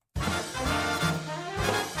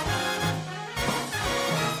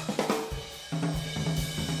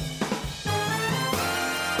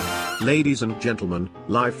Ladies and gentlemen,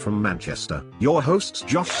 live from Manchester, your hosts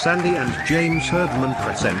Josh Sandy and James Herdman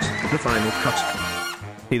present The Final Cut.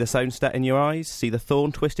 See the stone set in your eyes, see the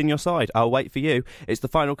thorn twist in your side. I'll wait for you. It's The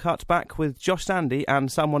Final Cut, back with Josh Sandy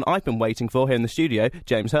and someone I've been waiting for here in the studio,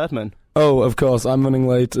 James Herdman. Oh, of course, I'm running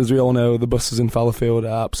late. As we all know, the buses in Fallowfield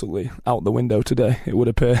are absolutely out the window today, it would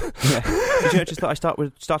appear. Yeah. Did you notice that I started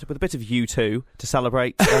with a bit of U2 to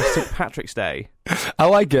celebrate St Patrick's Day? I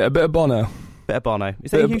like it, a bit of Bono. Bit of Bono. Is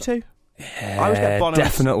that U2? Yeah, I always get Bono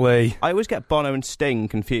definitely. I always get Bono and Sting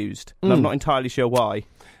confused, and I'm not entirely sure why.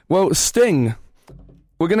 Well, Sting,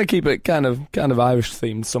 we're going to keep it kind of Irish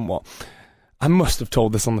themed somewhat. I must have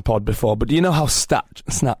told this on the pod before, but do you know how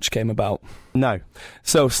Snatch came about? No.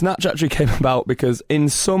 So Snatch actually came about because in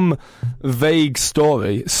some vague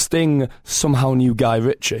story, Sting somehow knew Guy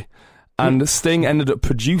Ritchie, and Sting ended up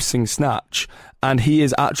producing Snatch, and he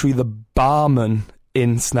is actually the barman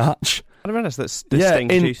in Snatch. I didn't realise that Sting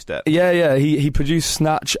produced it. Yeah, he produced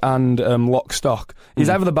Snatch and Lock, Stock. He's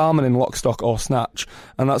either the barman in Lock, Stock or Snatch,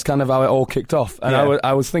 and that's kind of how it all kicked off. And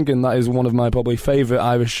I was thinking that is one of my probably favourite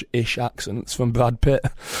Irish-ish accents from Brad Pitt.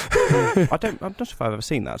 I'm not sure if I've ever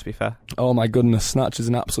seen that, to be fair. Oh my goodness, Snatch is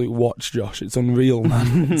an absolute watch, Josh. It's unreal,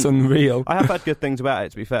 man. It's unreal. I have heard good things about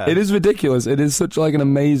it, to be fair. It is ridiculous. It is such like an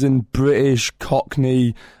amazing British,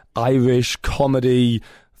 Cockney, Irish comedy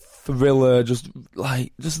thriller, just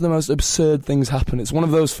the most absurd things happen. It's one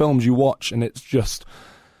of those films you watch and it's just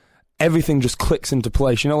everything just clicks into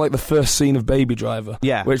place. You know, like the first scene of Baby Driver,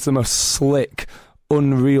 where it's the most slick,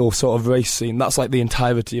 unreal sort of race scene. That's like the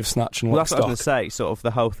entirety of Snatch and Lock, Stock. That's what I was going to say. Sort of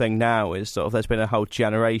the whole thing now is sort of there's been a whole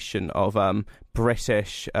generation of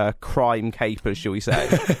British crime capers, shall we say?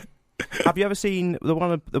 Have you ever seen the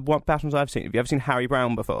one Batmans I've seen? Have you ever seen Harry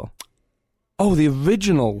Brown before? Oh, the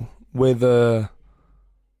original with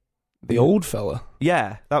the old fella.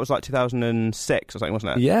 Yeah, that was like 2006 or something,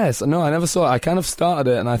 wasn't it? Yes, no, I never saw it. I kind of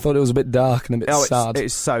started it and I thought it was a bit dark and a bit sad.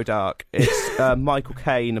 It's so dark. It's Michael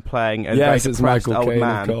Caine playing a very depressed Michael old Caine,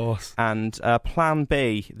 man. Of course. And Plan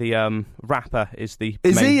B, the rapper, is the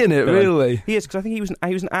Is main he in it, villain. really? He is, because I think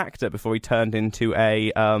he was an actor before he turned into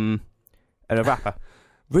a rapper.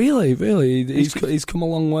 Really? He's come a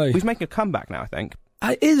long way. He's making a comeback now, I think.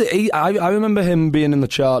 I remember him being in the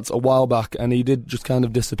charts a while back, and he did just kind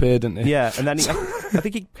of disappear, didn't he? Yeah, and then I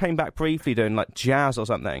think he came back briefly doing like jazz or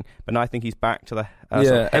something, but now I think he's back to the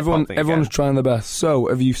everyone's trying their best. So,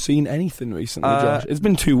 have you seen anything recently, Josh? It's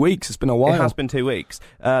been 2 weeks. It's been a while. It has been 2 weeks.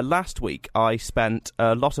 Last week, I spent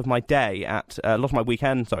a lot of my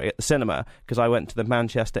weekend at the cinema because I went to the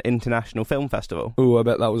Manchester International Film Festival. Oh, I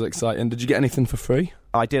bet that was exciting. Did you get anything for free?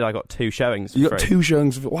 I did. I got 2 showings. You got 2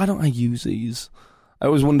 showings. Why don't I use these? I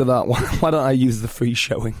always wonder that. Why don't I use the free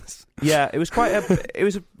showings? Yeah, it was it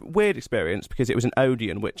was a weird experience because it was an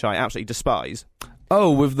Odeon, which I absolutely despise. Oh,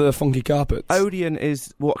 with the funky carpets. Odeon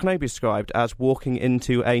is what can only be described as walking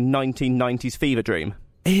into a 1990s fever dream.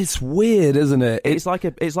 It's weird, isn't it? It's like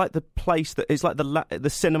the place that it's like the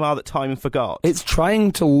cinema that time forgot. It's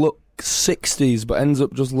trying to look 60s, but ends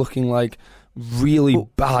up just looking like really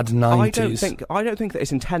bad 90s. I don't think that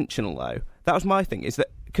it's intentional though. That was my thing. Is that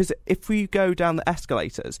because if we go down the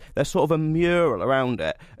escalators, there's sort of a mural around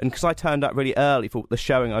it, and because I turned up really early for the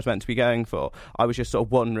showing I was meant to be going for, I was just sort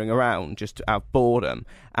of wandering around just out of boredom,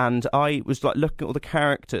 and I was like looking at all the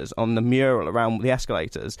characters on the mural around the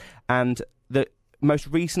escalators, and the most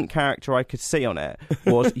recent character I could see on it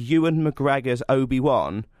was Ewan McGregor's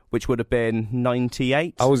Obi-Wan, which would have been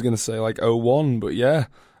 98. I was going to say like 01, but yeah.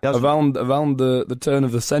 Around the turn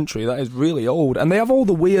of the century, that is really old. And they have all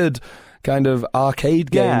the weird kind of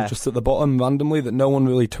arcade games just at the bottom randomly that no one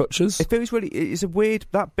really touches.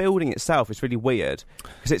 That building itself is really weird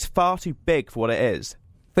because it's far too big for what it is.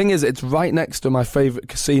 Thing is, it's right next to my favourite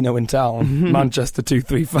casino in town, Manchester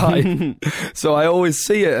 235. So I always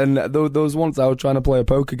see it, and there was once I was trying to play a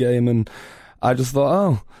poker game and I just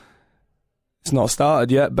thought, it's not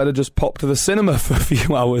started yet, better just pop to the cinema for a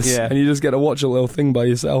few hours, and you just get to watch a little thing by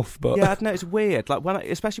yourself. But yeah, no, it's weird. Like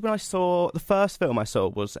especially when I saw the first film I saw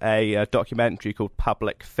was a documentary called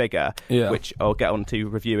Public Figure, which I'll get on to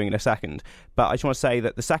reviewing in a second. But I just want to say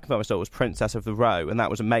that the second film I saw was Princess of the Row, and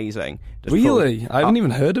that was amazing. Really? I haven't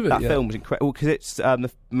even heard of it yet. That film was incredible because it's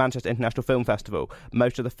the Manchester International Film Festival.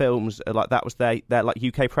 Most of the films are like that was their like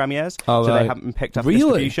UK premieres, so they haven't been picked up for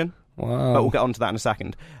distribution. Wow. But we'll get on to that in a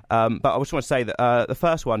second. But I just want to say that the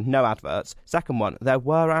first one, no adverts. Second one, there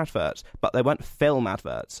were adverts, but they weren't film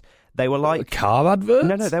adverts. They were like car adverts.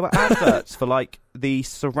 No, they were adverts for like the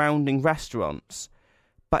surrounding restaurants.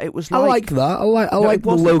 But it was like I like that. I like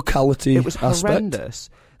the locality. It was aspect. horrendous.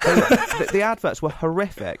 The adverts were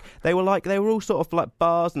horrific. They were all sort of like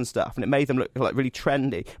bars and stuff, and it made them look like really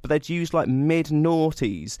trendy. But they'd use like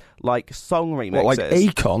mid-noughties, like song remixes. What, like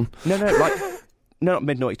Akon? No, not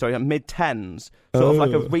mid-noughties. Sorry, like mid-tens. Sort of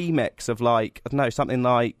like a remix of like, I don't know, something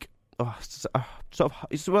like. Sort of,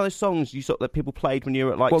 it's one of those songs that people played when you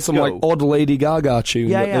were at like some like odd Lady Gaga tune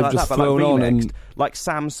that they've like just that, thrown like, on, remixed, and like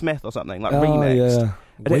Sam Smith or something, like remixed. Yeah.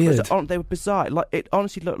 And Weird. they were bizarre. Like it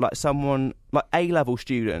honestly looked like someone, like A-level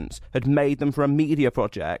students, had made them for a media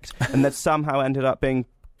project, and they'd somehow ended up being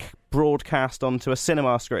broadcast onto a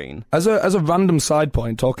cinema screen. As a random side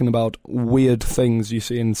point, talking about weird things you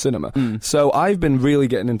see in cinema. So I've been really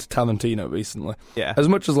getting into Tarantino recently. Yeah. As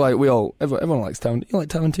much as like everyone likes Tarantino. You like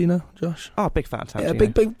Tarantino, Josh? Oh, big fan of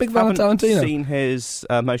Tarantino. Yeah, big fan of Tarantino. I've seen his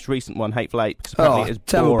most recent one, Hateful Eight, because apparently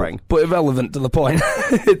it's boring. But irrelevant to the point.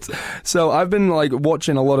 So I've been like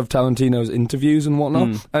watching a lot of Tarantino's interviews and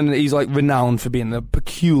whatnot, and he's like renowned for being a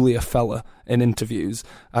peculiar fella in interviews.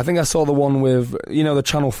 I think I saw the one with, the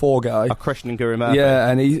Channel 4 guy. Christian and Guru Murphy. Yeah,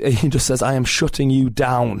 and he just says, I am shutting you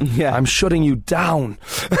down. Yeah. I'm shutting you down.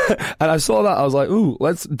 And I saw that, I was like, ooh,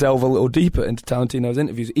 let's delve a little deeper into Tarantino's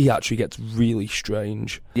interviews. He actually gets really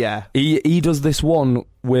strange. Yeah. He does this one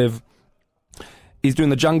with, he's doing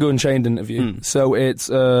the Django Unchained interview. So it's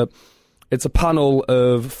a panel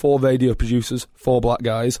of 4 radio producers, 4 black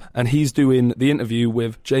guys, and he's doing the interview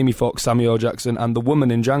with Jamie Foxx, Samuel L. Jackson, and the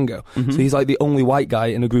woman in Django. So he's like the only white guy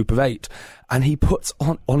in a group of 8. And he puts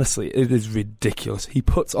on, honestly, it is ridiculous. He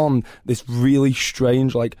puts on this really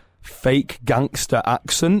strange, like, fake gangster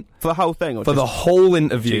accent. For the whole thing? Or for the whole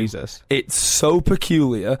interview. Jesus. It's so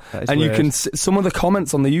peculiar. And weird. You can some of the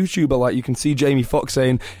comments on the YouTube are like, you can see Jamie Foxx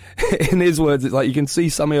saying, in his words, it's like, you can see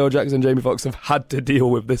Samuel L. Jackson and Jamie Foxx have had to deal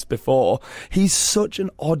with this before. He's such an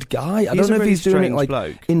odd guy. I don't know if he's doing it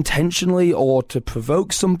like intentionally or to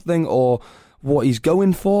provoke something or what he's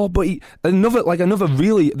going for, but another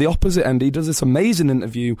really the opposite end. He does this amazing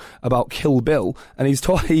interview about Kill Bill, and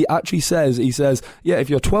he actually says, yeah, if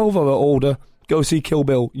you're 12 or older, go see Kill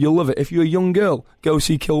Bill. You'll love it. If you're a young girl, go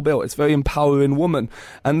see Kill Bill. It's a very empowering woman.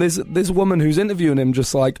 And there's this woman who's interviewing him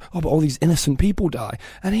just like, oh, but all these innocent people die.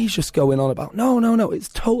 And he's just going on about, no, it's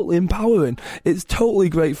totally empowering. It's totally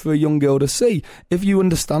great for a young girl to see. If you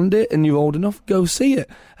understand it and you're old enough, go see it.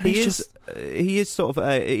 And he is sort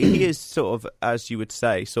of, as you would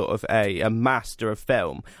say, sort of a master of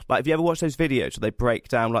film. Like, if you ever watch those videos where they break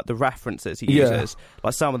down like the references he uses,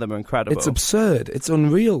 like some of them are incredible. It's absurd. It's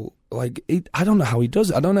unreal. Like, I don't know how he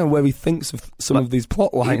does it. I don't know where he thinks of some of these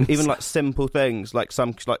plot lines. Even like simple things, like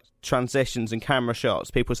some like transitions and camera shots.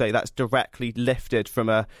 People say that's directly lifted from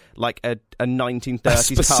a 1930s a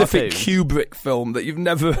specific cartoon. Kubrick film that you've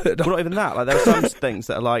never heard of. Well, not even that. Like, there are some things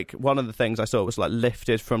that are like, one of the things I saw was like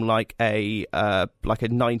lifted from like a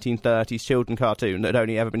 1930s children cartoon that had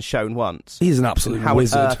only ever been shown once. He's an absolute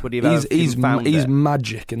wizard. On earth would he have he's it?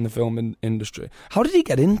 magic in the film industry. How did he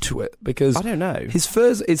get into it? Because I don't know. His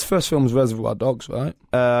first film was Reservoir Dogs, right?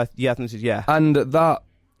 Yeah, I think this is, yeah. And that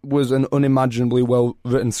was an unimaginably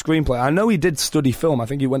well-written screenplay. I know he did study film. I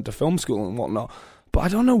think he went to film school and whatnot. But I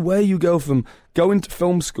don't know where you go from going to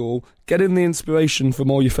film school, getting the inspiration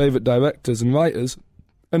from all your favourite directors and writers,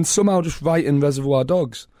 and somehow just writing Reservoir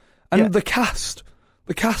Dogs. And the cast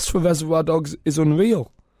for Reservoir Dogs is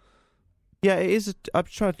unreal. Yeah, it is.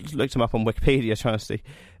 I've tried to look him up on Wikipedia, trying to see.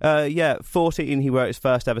 14, he wrote his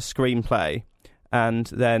first ever screenplay. And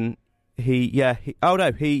then he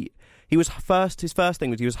was first. His first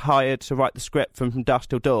thing was he was hired to write the script from Dusk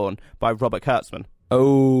Till Dawn by Robert Kurtzman.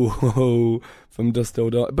 Oh, from Dusk Till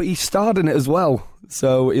Dawn. But he starred in it as well,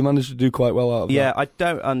 so he managed to do quite well out of that. Yeah, I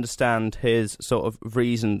don't understand his sort of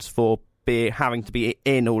reasons for having to be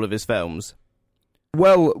in all of his films.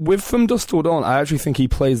 Well, with From Dusk Till Dawn, I actually think he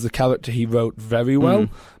plays the character he wrote very well.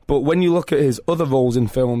 But when you look at his other roles in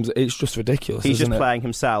films, it's just ridiculous. He's just playing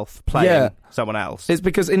himself, playing someone else. It's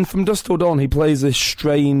because in From Dusk Till Dawn, he plays this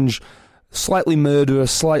strange, slightly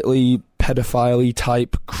murderous, slightly pedophile-y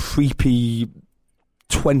type, creepy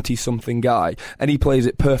 20-something guy, and he plays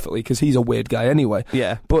it perfectly because he's a weird guy anyway.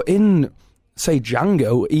 Yeah. But in, say,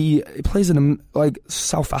 Django, he plays an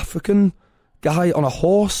South African guy on a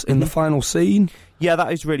horse in the final scene. Yeah,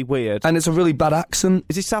 that is really weird. And it's a really bad accent.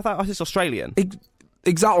 Is he South African? It's Australian.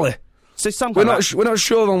 Exactly. So we're not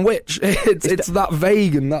sure on which. It's that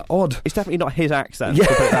vague and that odd. It's definitely not his accent. To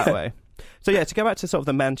put it that way. So yeah, to go back to sort of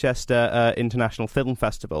the Manchester International Film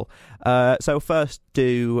Festival. So first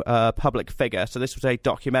do Public Figure. So this was a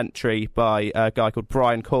documentary by a guy called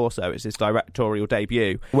Brian Corso. It's his directorial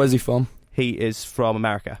debut. Where's he from? He is from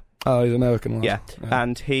America. Oh, he's American. Yeah.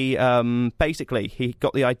 And he basically he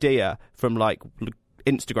got the idea from like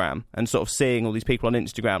Instagram and sort of seeing all these people on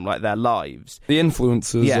Instagram, like their lives. The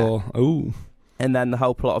influencers, Yeah. And then the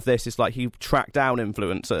whole plot of this is like he tracked down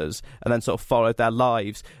influencers and then sort of followed their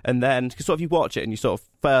lives. And then sort of you watch it and you sort of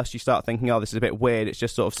first you start thinking, oh, this is a bit weird. It's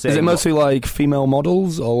just sort of seeing. Is it mostly like female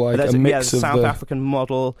models or like a mix there's of a South African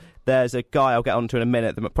model. There's a guy I'll get onto in a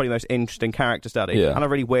minute, probably the most interesting character study, and a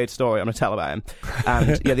really weird story I'm going to tell about him.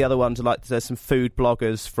 And the other ones are like there's some food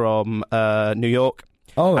bloggers from New York.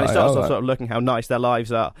 Oh, and it starts sort of looking how nice their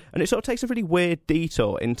lives are. And it sort of takes a really weird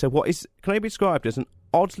detour into what can only be described as an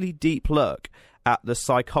oddly deep look at the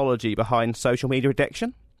psychology behind social media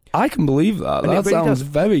addiction. I can believe that. That really sounds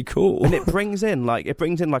very cool. And it brings in like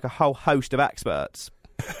a whole host of experts.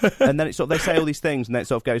 And then they say all these things, and then it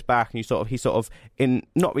sort of goes back, and he sort of in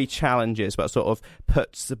not really challenges, but sort of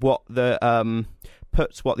puts what the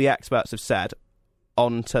experts have said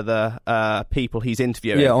onto the people he's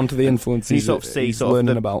interviewing. Yeah, onto the influencers. You sort of see he's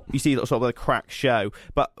learning about. You see sort of the crack show,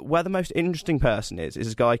 but where the most interesting person is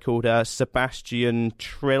a guy called Sebastian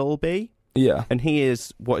Trilby. Yeah, and he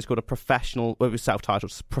is what is called a professional,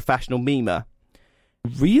 self-titled professional memer.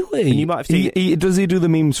 Really? And you might have seen. Does he do the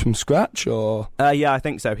memes from scratch, or? Yeah, I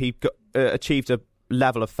think so. He achieved a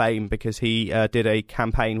level of fame because he did a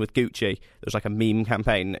campaign with Gucci. There was like a meme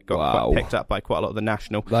campaign that got quite picked up by quite a lot of the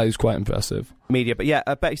national. That is quite impressive. Media, but yeah,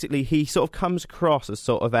 basically he sort of comes across as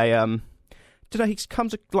sort of a he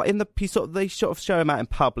comes like they sort of show him out in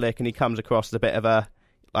public, and he comes across as a bit of a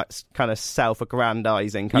like kind of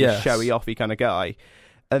self-aggrandizing, kind of showy-offy kind of guy.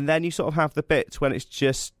 And then you sort of have the bits when it's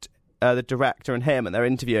just the director and him, and they're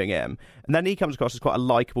interviewing him, and then he comes across as quite a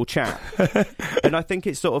likeable chap. And I think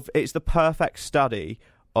it's the perfect study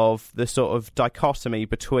of the sort of dichotomy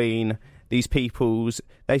between these people's.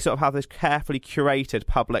 They sort of have this carefully curated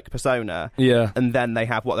public persona, and then they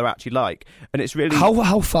have what they're actually like. And it's really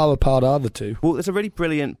how far apart are the two? Well, there's a really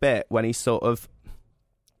brilliant bit when he's sort of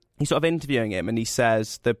interviewing him, and he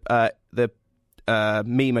says the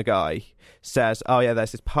memer guy says, oh yeah,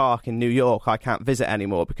 there's this park in New York I can't visit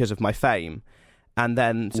anymore because of my fame. And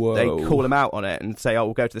then they call him out on it and say, oh,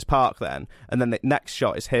 we'll go to this park then. And then the next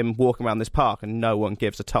shot is him walking around this park, and no one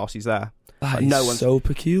gives a toss he's there. That is so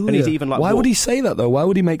peculiar. And he's even like, why would he say that though? Why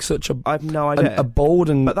would he make such I have no idea. A bold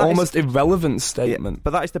and almost irrelevant statement? Yeah,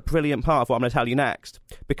 but that is the brilliant part of what I'm going to tell you next,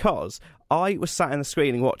 because I was sat in the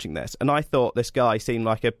screening watching this, and I thought this guy seemed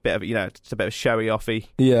like a bit of just a bit of showy-offy.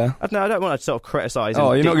 Yeah. I don't want to sort of criticise him.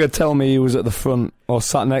 Oh, you're not going to tell me he was at the front or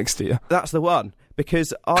sat next to you? That's the one.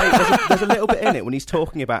 Because there's a little bit in it when he's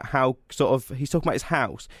talking about how he's talking about his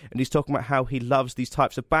house, and he's talking about how he loves these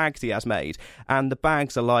types of bags he has made, and the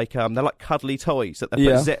bags are like they're like cuddly toys that they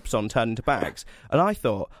put zips on, turned into bags. And I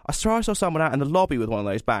thought I saw someone out in the lobby with one of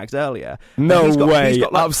those bags earlier. No way,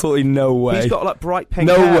 absolutely no way. He's got like bright pink.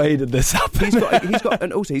 No hair. way did this happen.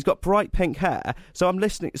 He's got bright pink hair. So I'm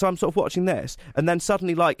listening. So I'm sort of watching this, and then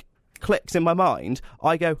suddenly like clicks in my mind.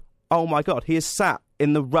 I go, oh my god, he is sat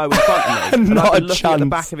in the row in front of me. Not I've been a looking chance. at the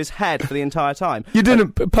back of his head for the entire time. You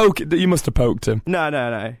didn't poke it. You must have poked him.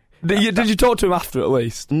 No. Did you talk to him after at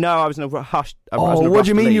least? No, I was in a rush. What do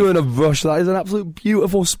you mean you were in a rush? That is an absolute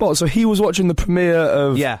beautiful spot. So he was watching the premiere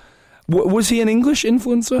of... Yeah. Was he an English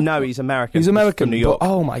influencer? No, he's American. He's American, from New York. But,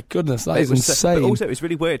 oh my goodness, that is insane. But also, it was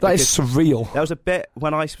really weird. That is surreal. There was a bit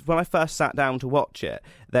when I first sat down to watch it.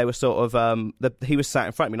 They were sort of he was sat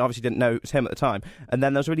in front of me, and obviously didn't know it was him at the time. And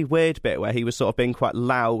then there was a really weird bit where he was sort of being quite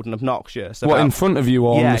loud and obnoxious. What, in front of you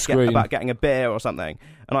or on the screen? About getting a beer or something.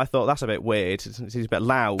 And I thought, that's a bit weird. He's a bit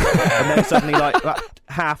loud. And then suddenly, like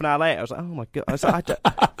half an hour later, I was like, oh my god! I was like,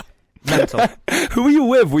 mental. Who were you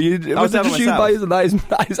with? Was it just you by?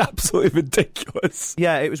 That is absolutely ridiculous.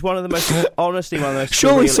 Yeah, it was one of the most, honestly, one of the most.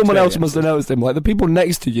 Surely someone else must have noticed him. Like the people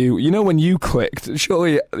next to you, when you clicked,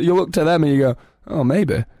 surely you look to them and you go, oh,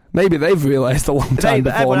 maybe they've realised a long time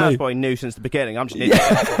before everyone me. Else probably knew since the beginning. I'm just an idiot.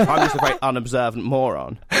 I'm just a very unobservant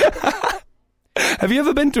moron. Have you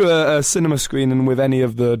ever been to a cinema screening with any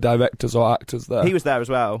of the directors or actors there? He was there as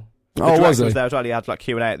well. Was he? Was there as well. He had like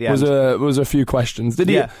Q&A at the end. Was a few questions. Did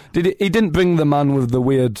he? Yeah. He didn't bring the man with the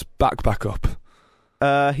weird backpack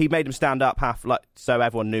up? He made him stand up so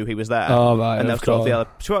everyone knew he was there. Oh right, and there was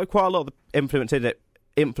sort of quite a lot of the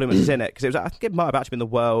influences in it, because I think it might have actually been the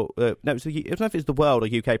world. I don't know if it was the world or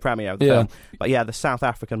UK premiere of the film. But yeah, the South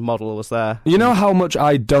African model was there. You know how much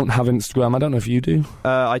I don't have Instagram? I don't know if you do.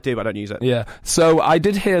 I do, but I don't use it. Yeah. So I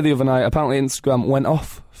did hear the other night, apparently Instagram went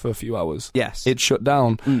off for a few hours. Yes. It shut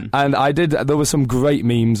down. And there were some great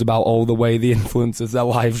memes about all the way the influencers, their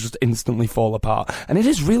lives just instantly fall apart. And it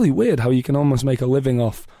is really weird how you can almost make a living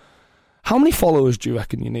off How many followers do you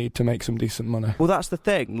reckon you need to make some decent money? Well, that's the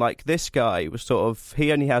thing. Like, this guy was sort of...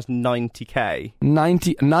 He only has 90k.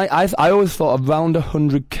 I always thought around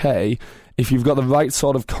 100k, if you've got the right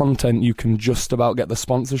sort of content, you can just about get the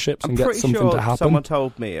sponsorships and get something to happen. Someone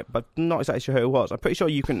told me it, but I'm not exactly sure who it was. I'm pretty sure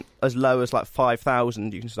you can, as low as like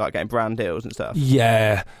 5,000, you can start getting brand deals and stuff.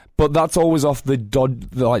 Yeah, but that's always off the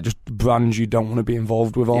like just brands you don't want to be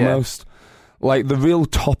involved with almost. Like, the real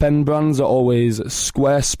top-end brands are always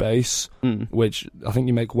Squarespace, which I think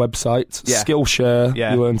you make websites, Skillshare,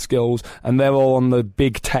 you learn skills, and they're all on the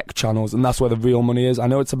big tech channels, and that's where the real money is. I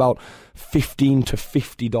know it's about $15 to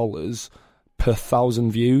 $50 per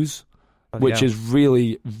 1,000 views, which is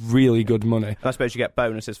really, really good money. And I suppose you get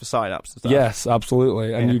bonuses for sign-ups and stuff. Yes,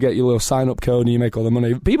 absolutely. And you get your little sign-up code and you make all the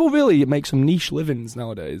money. People really make some niche livings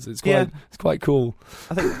nowadays. It's quite cool.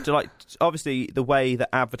 I think, like, obviously, the way that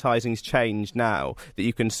advertising's changed now, that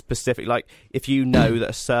you can specifically, like, if you know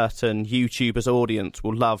that a certain YouTuber's audience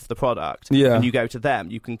will love the product, and you go to them,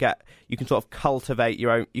 you can sort of cultivate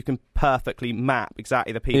your own, you can perfectly map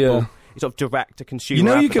exactly the people. Sort of direct to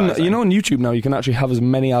consumer. You know, on YouTube now, you can actually have as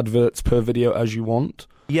many adverts per video as you want.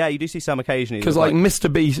 Yeah, you do see some occasionally. Because like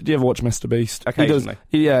Mr. Beast, do you ever watch Mr. Beast? Occasionally.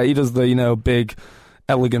 He does the big,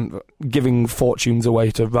 elegant, giving fortunes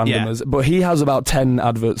away to randomers. But he has about 10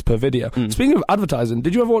 adverts per video. Speaking of advertising,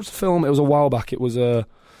 did you ever watch the film? It was a while back. It was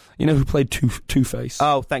you know who played Two-Face?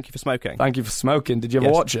 Oh, Thank You for Smoking. Thank You for Smoking. Did you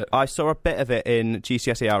ever watch it? I saw a bit of it in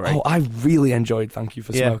GCSE RA. Oh, I really enjoyed Thank You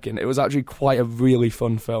for Smoking. It was actually quite a really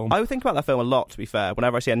fun film. I would think about that film a lot, to be fair,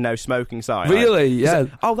 whenever I see a no smoking sign. Really? Yeah.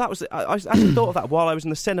 That was... I actually thought of that while I was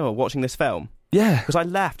in the cinema watching this film. Yeah. Because I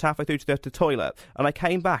left halfway through to go to the toilet, and I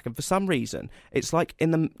came back, and for some reason, it's like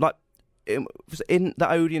in the... in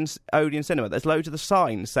the Odeon cinema, there's loads of the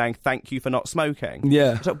signs saying "Thank you for not smoking."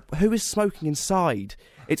 Yeah. So who is smoking inside?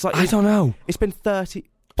 It's like I don't know. It's been 13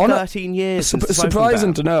 years. It's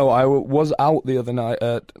surprising to know. I was out the other night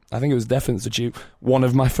at, I think it was Deaf Institute. One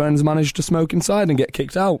of my friends managed to smoke inside and get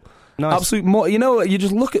kicked out. Nice. Absolute you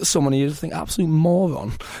just look at someone and you just think, absolute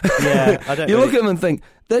moron. Yeah, I don't. You look at them and think,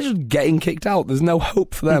 they're just getting kicked out. There's no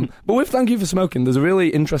hope for them. But with Thank You for Smoking, there's a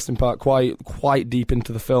really interesting part quite deep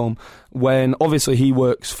into the film when obviously he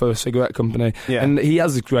works for a cigarette company and he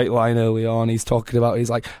has this great line early on. He's talking about, he's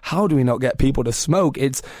like, how do we not get people to smoke?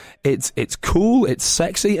 It's cool, it's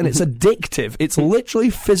sexy, and it's addictive. It's literally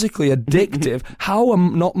physically addictive. How are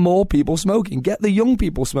not more people smoking? Get the young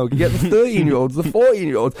people smoking. Get the 13-year-olds, the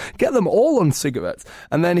 14-year-olds. Get them all on cigarettes.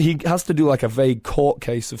 And then he has to do like a vague court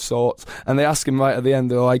case of sorts. And they ask him right at the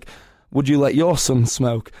end, they're like, would you let your son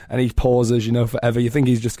smoke? And he pauses, forever. You think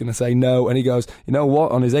he's just going to say no. And he goes, you know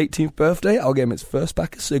what? On his 18th birthday, I'll give him his first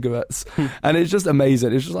pack of cigarettes. And it's just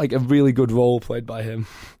amazing. It's just like a really good role played by him.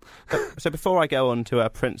 So before I go on to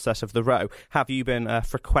Princess of the Row, have you been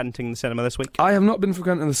frequenting the cinema this week? I have not been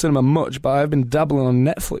frequenting the cinema much, but I've been dabbling on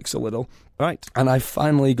Netflix a little. Right. And I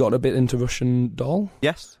finally got a bit into Russian Doll.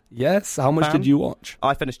 Yes. Yes. How much did you watch?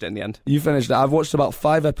 I finished it in the end. You finished it. I've watched about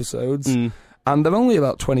 5 episodes. And they're only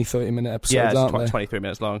about 20, 30-minute episodes, aren't they? 23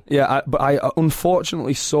 minutes long. Yeah, but I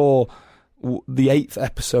unfortunately saw the 8th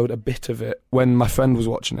episode, a bit of it, when my friend was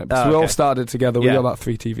watching it. Because we all started together. We got about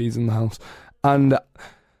 3 TVs in the house. And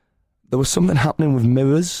there was something happening with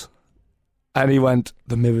mirrors. And he went,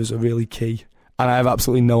 the mirrors are really key. And I have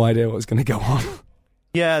absolutely no idea what's going to go on.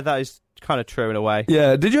 Yeah, that is kind of true in a way.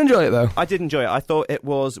 Yeah, did you enjoy it though? I did enjoy it. I thought it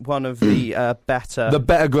was one of the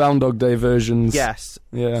better Groundhog Day versions. Yes.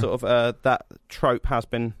 Yeah. Sort of that trope has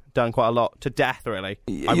been done quite a lot to death, really.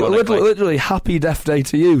 Literally, happy death day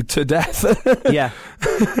to you, to death. Yeah.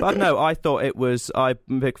 But no, I thought it was... I'm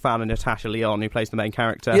a big fan of Natasha Lyonne, who plays the main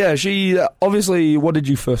character. Yeah, she... obviously, what did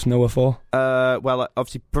you first know her for? Well,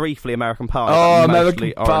 obviously, briefly American Pie. Oh,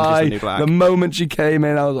 American Pie. Orange is the New Black. The moment she came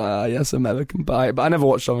in, I was like, yes, American Pie. But I never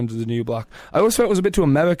watched Orange is the New Black. I always felt it was a bit too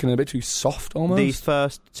American and a bit too soft, almost. These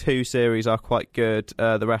first 2 series are quite good.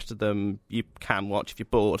 The rest of them you can watch if you're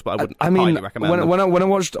bored, but I wouldn't highly recommend them. When I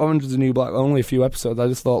watched Orange is the New Black, only a few episodes, I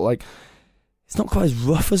just thought, like, it's not quite as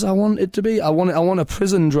rough as I want it to be. I want a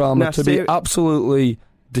prison drama to be absolutely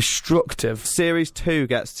destructive. Series 2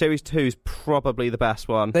 is probably the best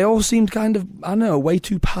one. They all seemed kind of, I don't know, way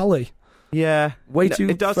too pally. Yeah. Way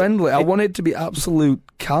too friendly. I want it to be absolute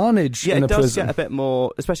carnage in a prison. Yeah, it does get a bit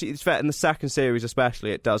more, especially in the second series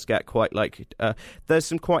especially, it does get quite, like, there's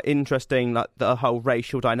some quite interesting, like, the whole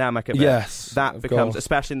racial dynamic of it. Yes, that becomes,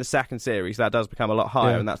 especially in the second series, that does become a lot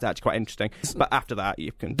higher, and that's actually quite interesting. But after that,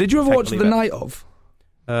 you can... Did you ever watch The Night Of?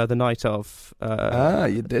 The Night Of...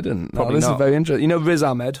 you didn't. Probably this not. Is very interesting. You know Riz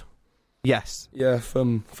Ahmed? Yes. Yeah,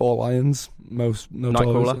 from Four Lions, most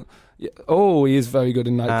notorious. Nightcrawler. Yeah. Oh, he is very good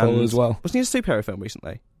in Nightcrawler as well. Wasn't he a superhero film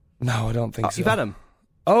recently? No, I don't think so. You Venom?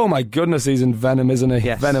 Oh my goodness, he's in Venom, isn't he?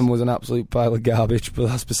 Yes. Venom was an absolute pile of garbage, but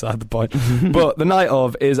that's beside the point. But The Night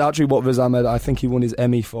Of is actually what Riz Ahmed, I think he won his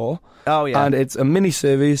Emmy for. Oh, yeah. And it's a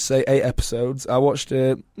mini-series, say 8 episodes. I watched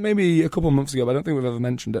it maybe a couple of months ago, but I don't think we've ever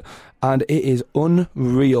mentioned it. And it is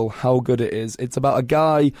unreal how good it is. It's about a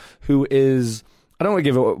guy who is... I don't want to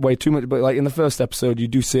give it away too much, but like in the first episode, you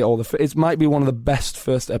do see all the... It might be one of the best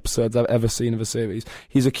first episodes I've ever seen of a series.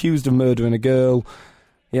 He's accused of murdering a girl.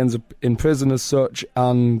 He ends up in prison as such,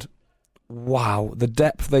 and wow, the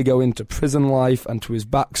depth they go into prison life and to his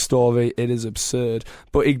backstory, it is absurd.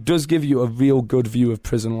 But it does give you a real good view of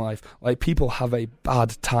prison life. Like, people have a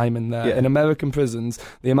bad time in there. Yeah. In American prisons,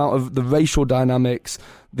 the amount of the racial dynamics,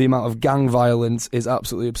 the amount of gang violence is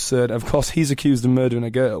absolutely absurd. Of course, he's accused of murdering a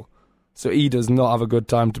girl. So he does not have a good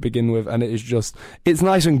time to begin with, and it is just... It's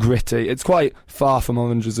nice and gritty. It's quite far from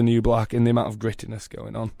Orange is the New Black in the amount of grittiness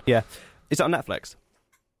going on. Yeah. Is it on Netflix?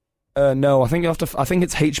 No, I think you have to. I think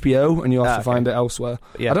it's HBO, and you have to find it elsewhere.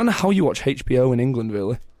 Yeah. I don't know how you watch HBO in England,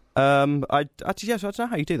 really. I don't know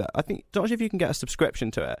how you do that. I think, not sure if you can get a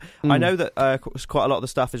subscription to it. I know that quite a lot of the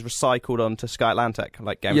stuff is recycled onto Sky Atlantic,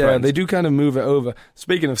 like Game of Thrones. They do kind of move it over.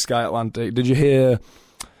 Speaking of Sky Atlantic, did you hear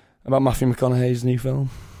about Matthew McConaughey's new film?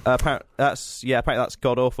 Apparently that's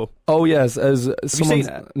god awful. Oh yes, as Have you seen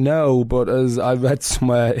it? No, but as I read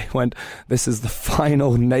somewhere, it went, "This is the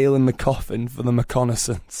final nail in the coffin for the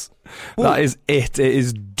McConaissance." Ooh. That is it. It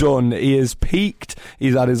is done. He is peaked.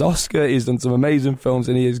 He's had his Oscar. He's done some amazing films,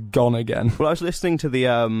 and he is gone again. Well, I was listening to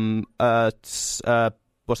the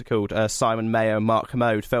what's it called? Simon Mayo and Mark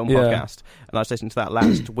Commode film podcast, and I was listening to that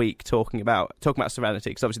last week talking about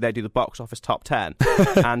Serenity, because obviously they do the box office top 10,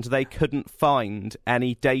 and they couldn't find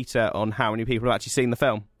any data on how many people have actually seen the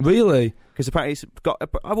film. Really? Because apparently it's got...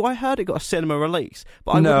 I heard it got a cinema release,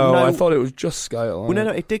 but I thought it was just Sky Atlantic. Well,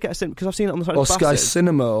 no, it did get a cinema, because I've seen it on the side of buses. Or Sky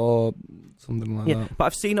Cinema, or something like that. But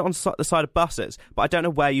I've seen it on the side of buses, but I don't know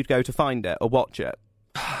where you'd go to find it or watch it.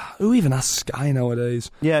 Who even has Sky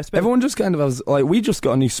nowadays? Yeah, everyone just kind of has... Like, we just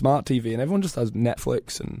got a new smart TV, and everyone just has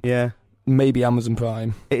Netflix and maybe Amazon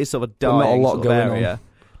Prime. It is sort of a dying not a lot sort of going area. on.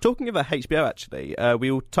 Talking about HBO, actually,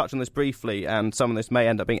 we will touch on this briefly, and some of this may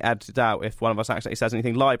end up being edited out if one of us accidentally says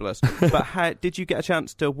anything libelous. But did you get a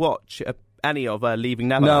chance to watch any of Leaving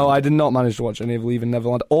Neverland? No, I did not manage to watch any of Leaving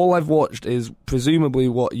Neverland. All I've watched is presumably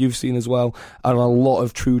what you've seen as well, and a lot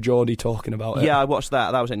of True Geordie talking about it. Yeah, I watched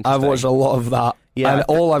that. That was interesting. I've watched a lot of that. Yeah, and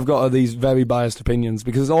all I've got are these very biased opinions,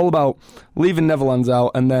 because it's all about Leaving Neverland's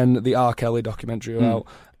out, and then the R. Kelly documentary are out.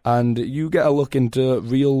 And you get a look into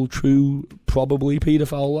real, true, probably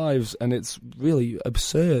paedophile lives, and it's really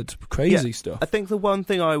absurd, crazy stuff. I think the one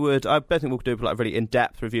thing I don't think we'll do like a really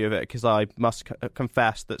in-depth review of it, because I must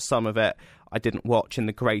confess that some of it I didn't watch in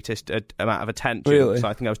the greatest amount of attention. Really? So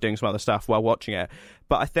I think I was doing some other stuff while watching it.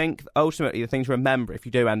 But I think ultimately the thing to remember if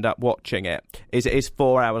you do end up watching it is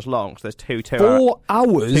 4 hours long. So there's 4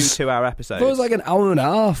 hours? 2 2-hour episodes. It was like an hour and a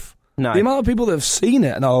half. No. The amount of people that have seen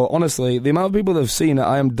it, honestly, the amount of people that have seen it,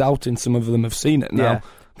 I am doubting some of them have seen it now,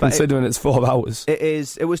 considering it's 4 hours.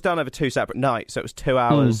 It was done over 2 separate nights, so it was 2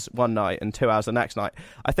 hours one night and 2 hours the next night.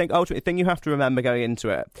 I think ultimately the thing you have to remember going into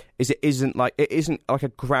it is it isn't like a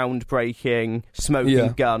groundbreaking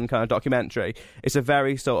smoking gun kind of documentary. It's a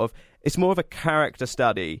very it's more of a character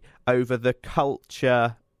study over the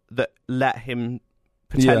culture that let him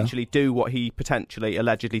potentially do what he potentially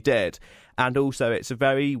allegedly did. And also it's a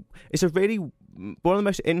really one of the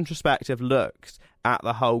most introspective looks at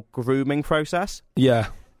the whole grooming process. Yeah.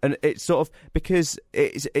 And it's sort of, because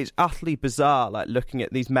it's utterly bizarre, like, looking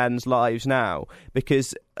at these men's lives now,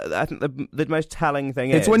 because I think the most telling thing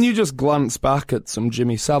is... It's when you just glance back at some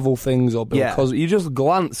Jimmy Savile things or Bill Cosby, you just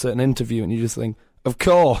glance at an interview and you just think, of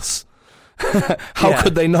course. How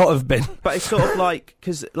could they not have been? But it's sort of like,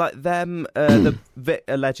 because like them, the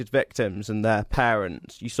alleged victims and their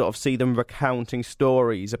parents, you sort of see them recounting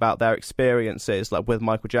stories about their experiences, like with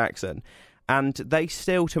Michael Jackson, and they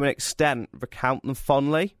still, to an extent, recount them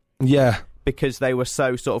fondly. Yeah. Because they were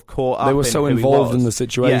so sort of caught up. They were so involved in the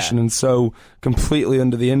situation and so completely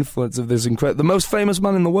under the influence of this the most famous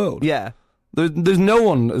man in the world. Yeah. There's no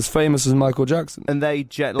one as famous as Michael Jackson. And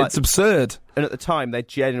it's absurd. And at the time, they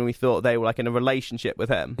genuinely thought they were like in a relationship with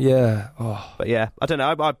him. Yeah. Oh. But yeah, I don't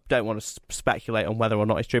know. I don't want to speculate on whether or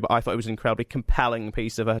not it's true, but I thought it was an incredibly compelling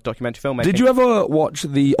piece of a documentary filmmaking. Did you ever watch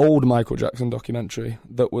the old Michael Jackson documentary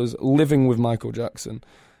that was Living with Michael Jackson?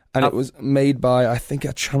 And it was made by, I think,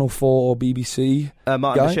 a Channel 4 or BBC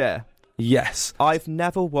Martin guy? Bashir. Yes. I've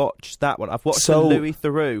never watched that one. I've watched Louis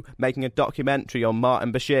Theroux making a documentary on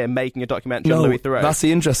Martin Bashir making a documentary on Louis Theroux. That's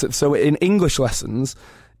the interesting. So in English lessons,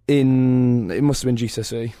 it must have been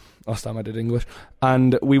GCSE, last time I did English,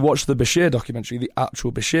 and we watched the Bashir documentary, the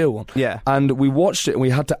actual Bashir one. Yeah. And we watched it, and we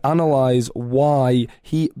had to analyse why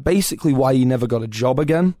he never got a job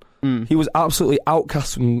again. He was absolutely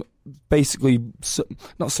outcast from basically,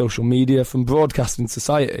 not social media, from broadcasting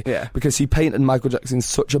society, because he painted Michael Jackson in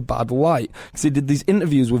such a bad light. Because he did these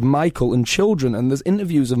interviews with Michael and children, and there's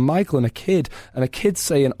interviews of Michael and a kid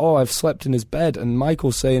saying, oh, I've slept in his bed, and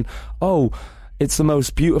Michael saying, oh, it's the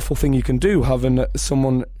most beautiful thing you can do, having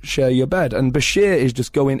someone share your bed. And Bashir is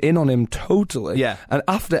just going in on him totally. Yeah. And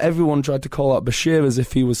after everyone tried to call out Bashir as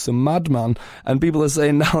if he was some madman, and people are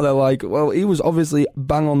saying now, they're like, well, he was obviously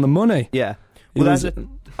bang on the money. Yeah. Well,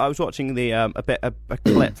 I was watching a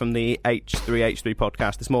clip from the H3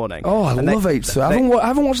 podcast this morning. Oh, I love H3. I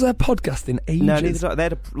haven't watched their podcast in ages. No, neither. They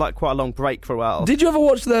had quite a long break for a while. Did you ever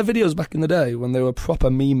watch their videos back in the day when they were proper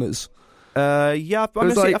memers? Yeah,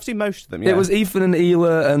 I've seen most of them. Yeah. It was Ethan and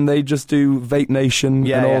Ela, and they just do Vape Nation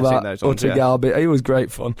and all that utter garbage. It was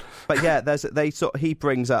great fun. But yeah, he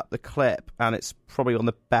brings up the clip, and it's probably one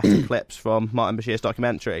of the better clips from Martin Bashir's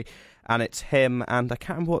documentary. And it's him, and I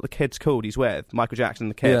can't remember what the kid's called he's with, Michael Jackson,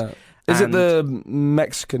 the kid. Yeah. Is it the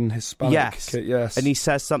Mexican Hispanic kid? Yes. And he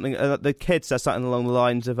says something, the kid says something along the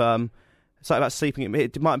lines of, something about sleeping,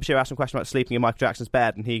 Martin Bashir asked him a question about sleeping in Michael Jackson's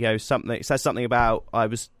bed, and he says something about, I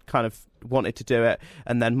was kind of wanted to do it,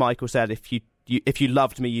 and then Michael said, if you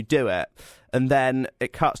loved me, you'd do it. And then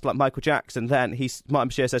it cuts to like Michael Jackson. Then Martin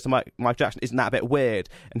Bashir says to Michael Jackson, "Isn't that a bit weird?"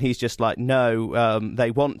 And he's just like, "No,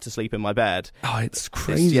 they want to sleep in my bed." Oh, it's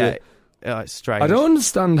crazy. It's strange. I don't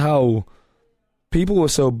understand how people were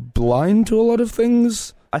so blind to a lot of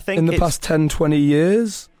things. I think in the past 10, 20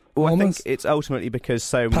 years. Well, I think it's ultimately because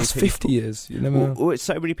so many past 50 years, you never know. It's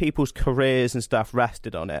so many people's careers and stuff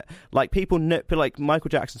rested on it. Like people like Michael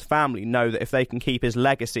Jackson's family know that if they can keep his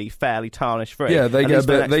legacy fairly tarnish free, they get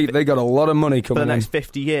they got a lot of money coming for the next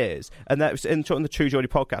 50 years. And that was in the True Geordie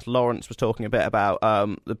podcast. Lawrence was talking a bit about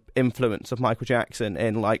the influence of Michael Jackson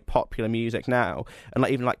in like popular music now, and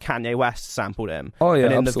like even like Kanye West sampled him. Oh yeah,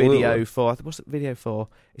 and in absolutely. the video for what's the video for?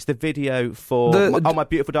 It's the video for My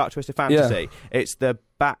Beautiful Dark Twisted Fantasy. Yeah. It's the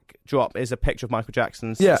backdrop is a picture of Michael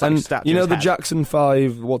Jackson's and you know the head. Jackson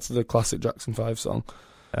 5. What's the classic Jackson 5 song?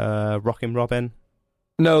 Rockin' Robin.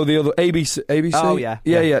 No, the other ABC. Oh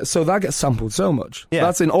yeah. So that gets sampled so much. Yeah.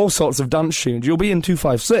 That's in all sorts of dance tunes. You'll be in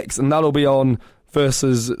 256, and that'll be on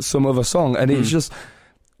versus some other song, and it's just.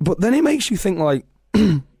 But then it makes you think like,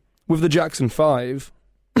 with the Jackson 5.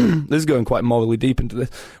 This is going quite morally deep into this.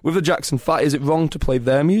 With the Jackson 5, is it wrong to play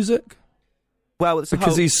their music? Well, it's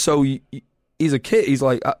because he's a kid.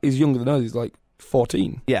 He's younger than us. He's like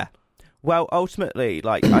 14. Yeah. Well, ultimately,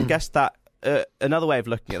 like I guess that another way of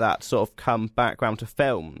looking at that sort of come background to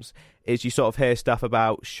films is you sort of hear stuff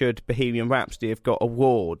about should Bohemian Rhapsody have got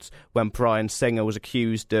awards when Bryan Singer was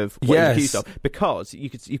accused of what he was accused of, because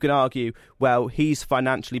you can argue, well, he's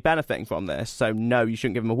financially benefiting from this, so no, you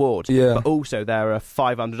shouldn't give him awards. Yeah. But also there are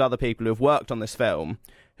 500 other people who have worked on this film,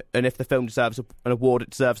 and if the film deserves an award, it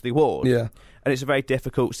deserves the award. Yeah. And it's a very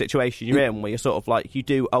difficult situation you're in, where you're sort of like, you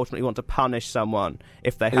do ultimately want to punish someone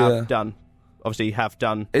if they have done. Obviously, have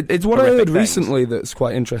done. It's what I heard things. recently that's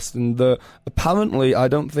quite interesting. That apparently, I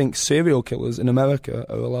don't think serial killers in America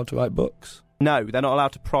are allowed to write books. No, they're not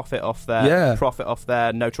allowed to profit off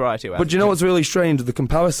their notoriety. But do you know what's really strange? The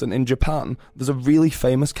comparison in Japan. There's a really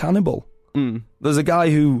famous cannibal. There's a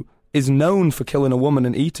guy who is known for killing a woman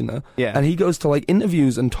and eating her. Yeah. And he goes to like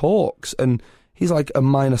interviews and talks, and he's like a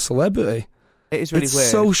minor celebrity. It is really weird.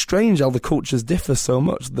 It's so strange how the cultures differ so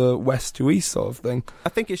much, the west to east sort of thing. I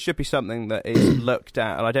think it should be something that is looked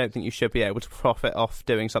at, and I don't think you should be able to profit off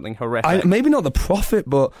doing something horrific. Maybe not the profit,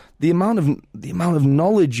 but the amount of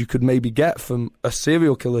knowledge you could maybe get from a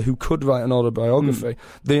serial killer who could write an autobiography.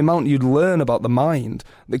 The amount you'd learn about the mind,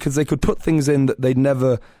 because they could put things in that they'd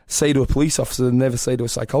never say to a police officer, they'd never say to a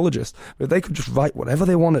psychologist. But they could just write whatever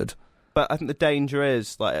they wanted. But I think the danger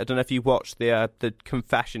is, like, I don't know if you watched the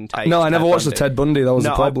confession tape. No, I never watched the Ted Bundy. That was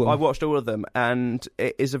the problem. I watched all of them, and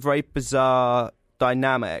it is a very bizarre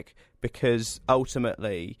dynamic because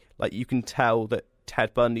ultimately, like, you can tell that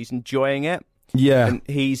Ted Bundy's enjoying it. Yeah, and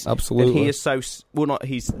he's absolutely. And he is so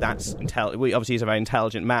that's intelligent. Obviously, he's a very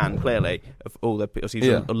intelligent man. Clearly, of all the he's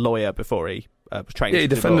a lawyer before he was trained. Yeah, he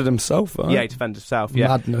defended himself. Right? Yeah, he defended himself. Yeah,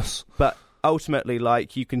 madness. But ultimately,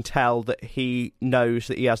 like, you can tell that he knows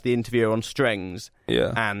that he has the interviewer on strings.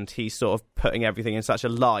 Yeah. And he's sort of putting everything in such a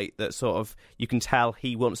light that sort of you can tell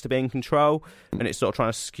he wants to be in control, and it's sort of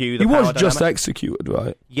trying to skew the power dynamic. He was just executed,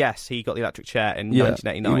 right? Yes, he got the electric chair in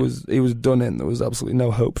 1989. He was done in. There was absolutely no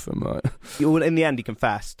hope for him, right? Well, in the end, he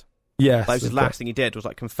confessed. Yes. Like, the last thing he did was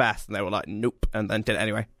like confess, and they were like, nope, and then did it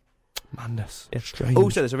anyway. Madness. Yeah. Strange.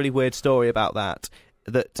 Also, there's a really weird story about that.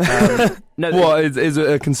 No, what is it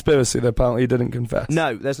a conspiracy that apparently he didn't confess?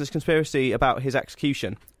 No, there's this conspiracy about his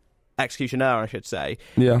executioner, I should say.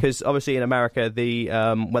 Yeah. Because obviously in America, the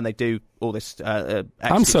when they do all this,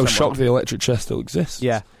 I'm so shocked the electric chair still exists.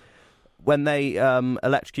 Yeah. When they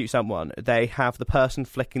electrocute someone, they have the person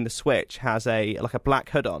flicking the switch has a black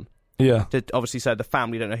hood on. Yeah. To obviously, so the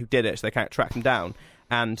family don't know who did it, so they can't track them down.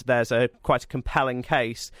 And there's quite a compelling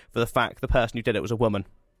case for the fact the person who did it was a woman.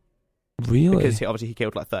 Really? Because he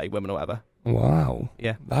killed like 30 women or whatever. Wow.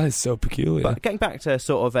 Yeah. That is so peculiar. But getting back to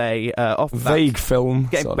sort of a vague film.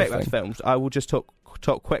 Getting back to films, I will just talk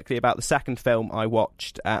quickly about the second film I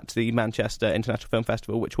watched at the Manchester International Film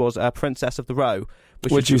Festival, which was Princess of the Row.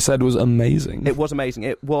 Which you said was amazing. It was amazing.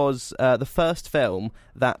 It was the first film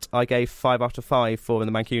that I gave 5 out of 5 for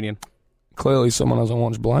in the Mancunian. Clearly someone hasn't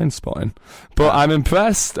watched Blind Spotting. But I'm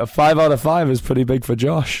impressed. A 5 out of 5 is pretty big for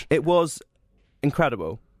Josh. It was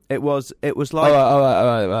incredible. It was like... All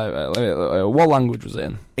right. What language was it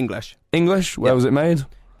in? English. English? Where was it made?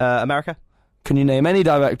 America. Can you name any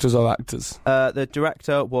directors or actors? The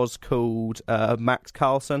director was called Max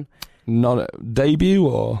Carlson. Not a debut,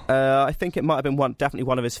 or? I think it might have been definitely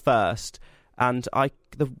one of his first. And I'm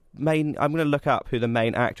going to look up who the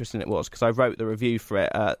main actress in it was, because I wrote the review for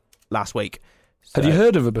it last week. So, had you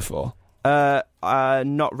heard of her before?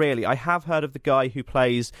 Not really. I have heard of the guy who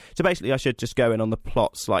plays... So basically, I should just go in on the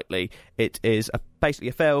plot slightly. It is basically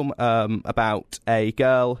a film about a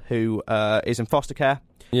girl who is in foster care.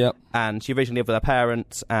 Yep. And she originally lived with her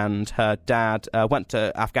parents, and her dad went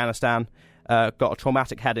to Afghanistan, got a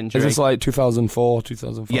traumatic head injury. Is this like 2004,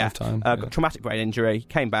 2005 time? Got a traumatic brain injury,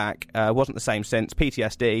 came back, wasn't the same since,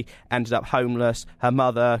 PTSD, ended up homeless. Her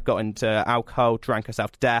mother got into alcohol, drank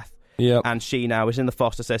herself to death. Yep. And she now is in the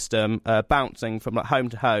foster system, bouncing from home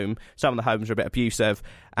to home. Some of the homes are a bit abusive,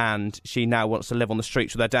 and she now wants to live on the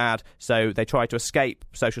streets with her dad. So they try to escape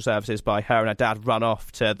social services by her and her dad run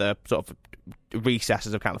off to the sort of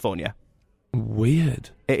recesses of California. Weird.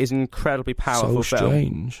 It is an incredibly powerful film. So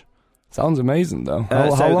strange. Sounds amazing, though.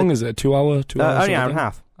 How long is it? 2 hours? 2 hours? Only an hour and a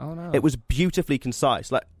half. Oh, no. It was beautifully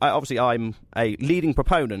concise. Like, I'm a leading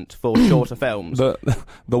proponent for shorter films. The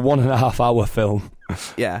 1.5 hour film.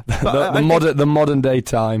 Yeah, the modern day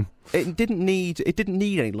time. It didn't need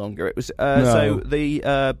any longer. It was no. So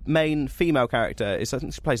the main female character I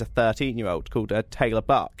think she plays a 13-year-old called Taylor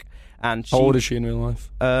Buck. And how old is she in real life?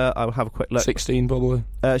 I will have a quick look. 16, probably.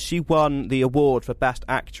 She won the award for Best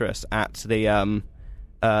Actress at the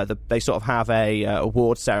they sort of have a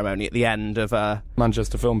award ceremony at the end of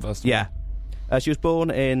Manchester Film Festival. Yeah. She was born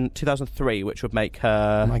in 2003, which would make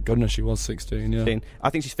her... My goodness, she was 16, yeah. 15. I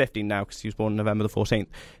think she's 15 now, because she was born November the 14th.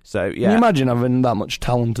 So, yeah. Can you imagine having that much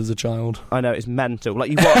talent as a child? I know, it's mental. Like,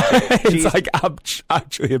 you watch it. It's like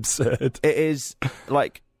actually absurd. It is,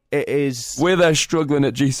 like, it is... We're there struggling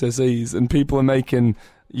at GCSEs, and people are making...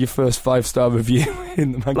 your first 5-star review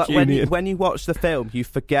in the Mancunian. Like when you watch the film, you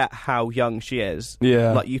forget how young she is.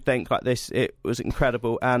 Yeah. Like, you think, like, this, it was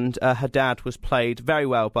incredible. And her dad was played very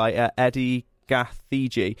well by Eddie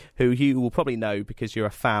Gathegi, who you will probably know because you're a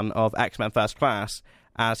fan of X-Men First Class,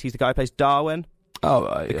 as he's the guy who plays Darwin. Oh,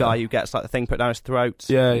 right, the guy who gets, like, the thing put down his throat.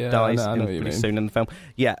 Yeah, dies I know pretty soon in the film.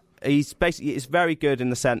 Yeah. He's basically, it's very good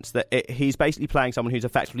in the sense that he's basically playing someone who's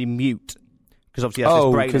effectively mute. Because obviously he has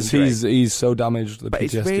this brain injury. Because he's so damaged with the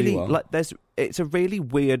PTSD. It's really like it's a really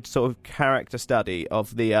weird sort of character study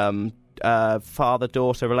of the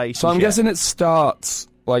father-daughter relationship. So I'm guessing it starts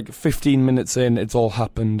like 15 minutes in. It's all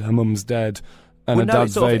happened. Her mum's dead, and her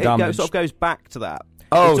dad's very damaged. It sort of goes back to that.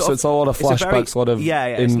 Oh, it's a lot of flashbacks,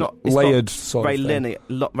 it's not layered, sort of thing.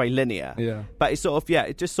 Very linear. Yeah, but it's sort of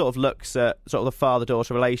it just sort of looks at sort of the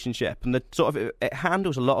father-daughter relationship, and the sort of it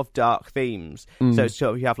handles a lot of dark themes. So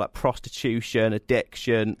sort of you have like prostitution,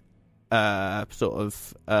 addiction, sort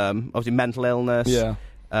of obviously mental illness,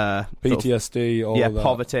 PTSD, all of that.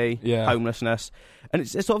 Poverty, homelessness, and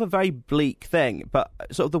it's sort of a very bleak thing. But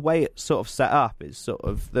sort of the way it's sort of set up is sort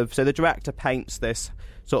of so the director paints this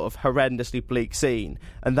sort of horrendously bleak scene,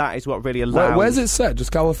 and that is what really allows... Where's it set?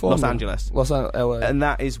 Just California? Los Angeles. LA. And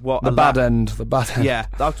that is what... The bad end. Yeah,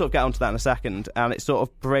 I'll sort of get onto that in a second, and it sort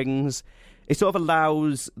of brings... It sort of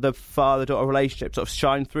allows the father-daughter relationship sort of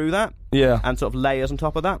shine through that, and sort of layers on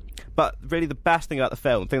top of that. But really the best thing about the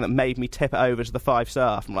film, the thing that made me tip it over to the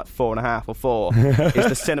 5-star from like 4.5 or 4, is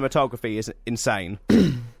the cinematography is insane.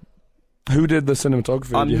 Who did the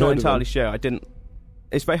cinematography? I'm not entirely sure. I didn't...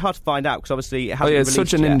 It's very hard to find out because obviously it hasn't been released yet.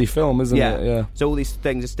 It's such an indie film, isn't it? Yeah. So all these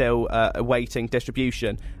things are still awaiting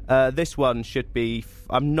distribution. This one should be...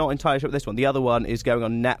 I'm not entirely sure about this one. The other one is going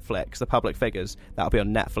on Netflix, The Public Figures. That'll be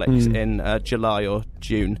on Netflix in July or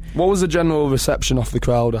June. What was the general reception off the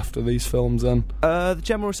crowd after these films then? The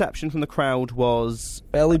general reception from the crowd was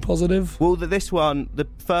fairly positive. Well, the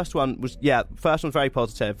first one was very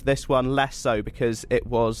positive. This one less so because it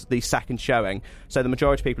was the second showing. So the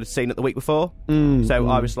majority of people had seen it the week before.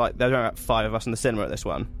 I was like, there were about 5 of us in the cinema at this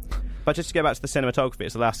one. But just to go back to the cinematography,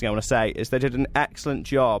 it's the last thing I want to say, is they did an excellent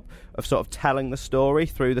job of sort of telling the story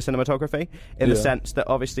through the cinematography, in the sense that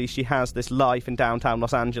obviously she has this life in downtown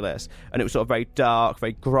Los Angeles, and it was sort of very dark,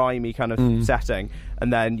 very grimy kind of setting,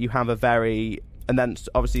 and then you have and then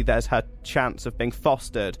obviously there's her chance of being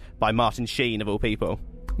fostered by Martin Sheen, of all people.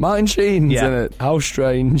 Martin Sheen's in it. How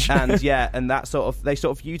strange. And that they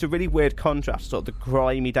sort of use a really weird contrast, sort of the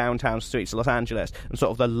grimy downtown streets of Los Angeles and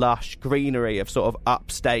sort of the lush greenery of sort of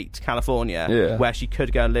upstate California, where she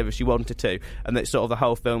could go and live if she wanted to. And that sort of the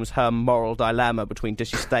whole film is her moral dilemma between, does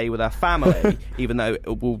she stay with her family, even though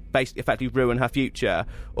it will basically effectively ruin her future,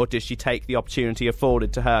 or does she take the opportunity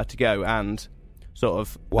afforded to her to go and sort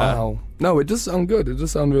of... Wow. No, it does sound good. It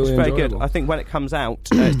does sound really very enjoyable. Good. I think when it comes out,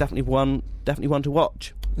 it's definitely one to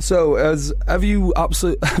watch. So, have you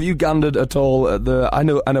gandered at all at the? I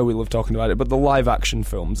know we love talking about it, but the live action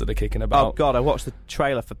films that are kicking about. Oh God, I watched the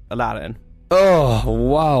trailer for Aladdin. Oh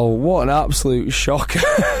wow, what an absolute shocker!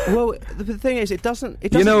 Well, the thing is, it doesn't.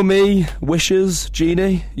 You know me, Wishes,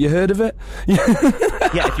 Genie. You heard of it? Yeah,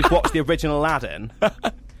 if you've watched the original Aladdin.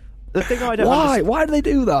 The thing I don't. Why do they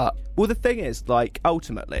do that? Well, the thing is, like,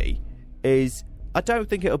 ultimately, is I don't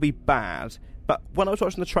think it'll be bad. But when I was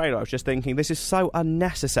watching the trailer, I was just thinking, this is so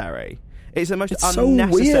unnecessary. It's the most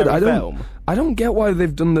unnecessary film. I don't get why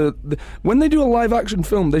they've done the... When they do a live-action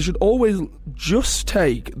film, they should always just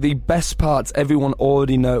take the best parts everyone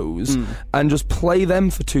already knows and just play them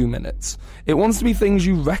for 2 minutes. It wants to be things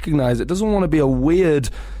you recognise. It doesn't want to be a weird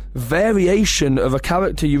variation of a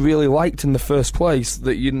character you really liked in the first place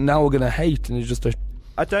that you now are going to hate, and it's just a...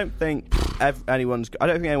 I don't think anyone's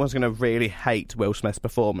going to really hate Will Smith's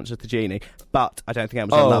performance as the genie, but I don't think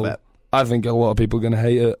anyone's going to love it. I think a lot of people are going to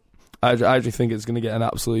hate it. I actually think it's going to get an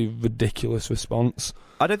absolutely ridiculous response.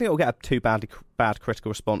 I don't think it'll get a too bad critical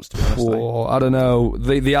response, to be honest. Oh, I don't know.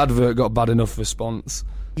 The advert got bad enough response.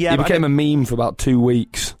 Yeah, it became a meme for about 2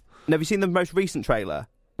 weeks. And have you seen the most recent trailer?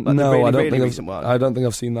 Like no, I don't think I've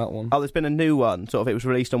seen that one. Oh, there's been a new one. Sort of, it was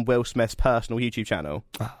released on Will Smith's personal YouTube channel.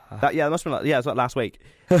 It must have been it was like last week,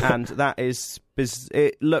 and that is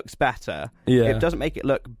it looks better. Yeah, it doesn't make it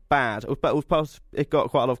look bad, but it got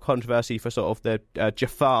quite a lot of controversy for sort of the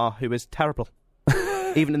Jafar, who is terrible.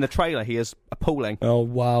 Even in the trailer, he is appalling. Oh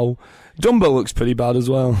wow, Dumbo looks pretty bad as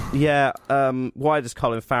well. Yeah. Why does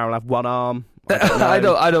Colin Farrell have one arm? I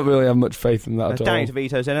don't really have much faith in that at all. Danny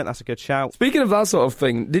DeVito's in it. That's a good shout. Speaking of that sort of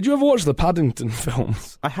thing, did you ever watch the Paddington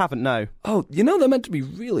films? I haven't, no. Oh, they're meant to be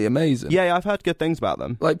really amazing. Yeah, I've heard good things about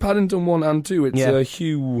them. Like Paddington 1 and 2, it's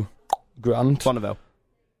Hugh Grant. Bonneville.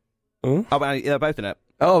 Oh, they're both in it.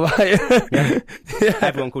 Oh, right. Yeah.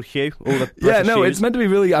 Everyone called Hugh. All the British Hughes. It's meant to be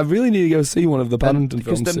really... I really need to go see one of the Paddington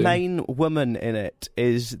films because the soon. main woman in it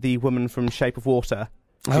is the woman from Shape of Water.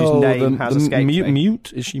 Whose name has escaped me.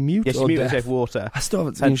 Mute? Is she mute? Yes, or mute in deaf? Shape of Water. I still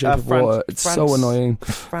haven't seen Shape of Water. It's so annoying.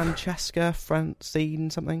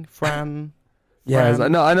 Francine something? Fran... Yeah,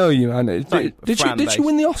 no, I know you. I know. Did she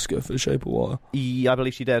win the Oscar for Shape of Water? Yeah, I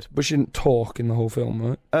believe she did. But she didn't talk in the whole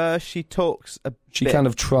film, right? She talks a She bit. kind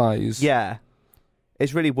of tries. Yeah.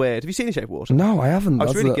 It's really weird. Have you seen The Shape of Water? No, I haven't. Oh,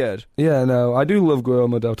 it's really good. Yeah, no, I do love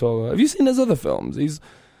Guillermo del Toro. Have you seen his other films? He's...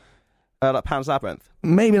 like Pan's Labyrinth?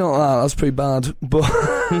 Maybe not that. That's pretty bad. But...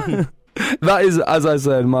 That is, as I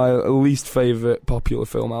said, my least favourite popular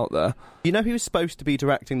film out there. You know he was supposed to be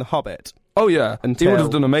directing The Hobbit? Oh yeah, he would have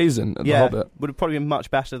done amazing at The Hobbit. Would have probably been much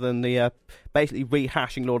better than the basically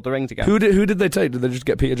rehashing Lord of the Rings again. Who did they take? Did they just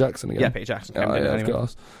get Peter Jackson again? Yeah, Peter Jackson. Of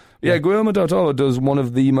course. Yeah, Guillermo del Toro does one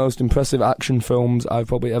of the most impressive action films I've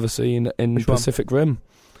probably ever seen in Pacific Rim.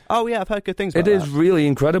 Oh yeah, I've heard good things about it. It is really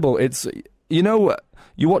incredible. It's,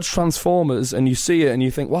 you watch Transformers and you see it and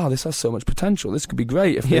you think, wow, this has so much potential. This could be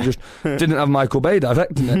great if they just didn't have Michael Bay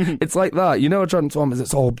directing it. It's like that. Transformers,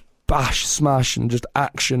 it's all bash, smash, and just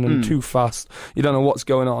action and too fast. You don't know what's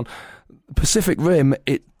going on. Pacific Rim,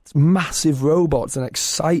 it's massive robots and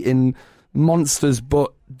exciting monsters,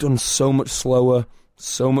 but done so much slower,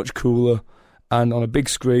 so much cooler, and on a big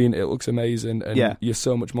screen, it looks amazing, and you're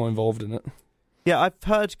so much more involved in it. Yeah, I've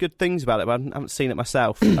heard good things about it, but I haven't seen it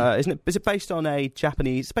myself. Is it based on a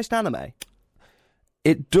Japanese... It's based on anime?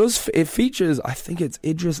 It does... It features, I think it's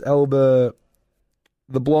Idris Elba,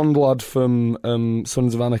 the blonde lad from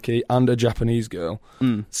Sons of Anarchy, and a Japanese girl.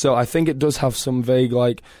 So I think it does have some vague,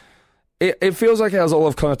 like... It feels like it has a lot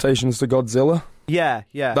of connotations to Godzilla. Yeah.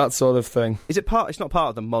 That sort of thing. Is it part? It's not part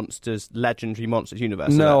of the legendary Monsters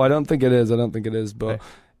universe. No, I don't think it is. But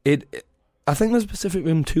I think there's Pacific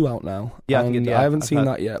Rim 2 out now. Yeah, I haven't seen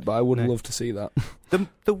that yet, but I would love to see that.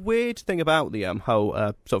 The weird thing about the whole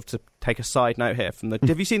sort of, to take a side note here from the.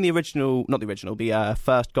 Have you seen the original? Not the original. The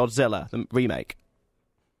first Godzilla, the remake.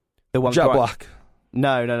 The one. Jack Black.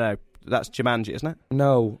 No. That's Jumanji, isn't it?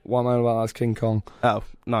 No, what am I about? That's King Kong. Oh,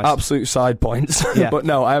 nice. Absolute side points. Yeah. But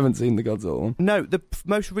no, I haven't seen the Godzilla one. No, the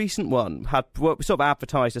most recent one had sort of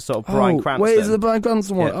advertised as sort of Bryan Cranston. Wait, is it the Bryan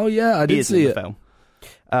Cranston one? Yeah. Oh yeah, I did see it. The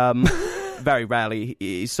film. Very rarely,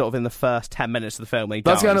 he's sort of in the first 10 minutes of the film.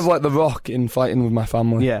 That's kind of like The Rock in Fighting with My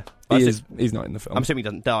Family. Yeah, he's not in the film. I'm assuming he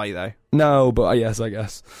doesn't die though. No, but yes, I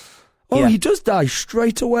guess. Oh, he does die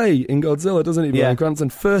straight away in Godzilla, doesn't he, Bryan Cranston?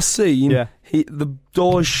 First scene, the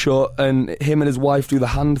door's shut and him and his wife do the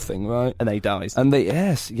hand thing, right? And then he dies. And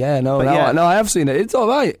I have seen it. It's all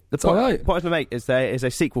right. It's all right. What I was going to make is there is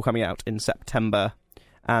a sequel coming out in September,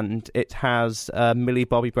 and it has Millie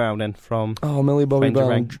Bobby Brown in from... Oh, Millie Bobby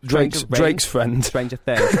Brown. Drake's friend. Stranger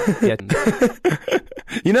Things. Yeah.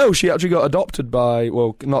 You know, she actually got adopted by...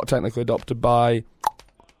 Well, not technically adopted by...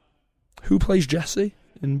 Who plays Jesse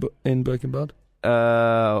in Breaking Bad?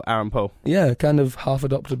 Aaron Paul. Yeah, kind of half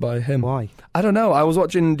adopted by him. Why? I don't know. I was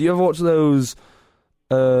watching... Do you ever watch those...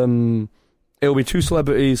 It'll be two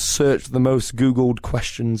celebrities search the most Googled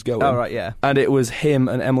questions going. Oh, right, yeah. And it was him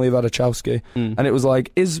and Emily Ratajkowski. And it was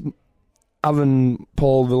like, is Aaron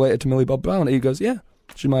Paul related to Millie Bob Brown? And he goes, yeah,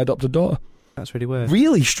 she's my adopted daughter. That's really weird.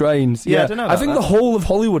 Really strange. Yeah, I don't know about I think that. the whole of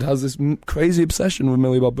Hollywood has this crazy obsession with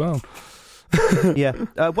Millie Bob Brown. Yeah.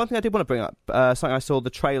 One thing I did want to bring up, something I saw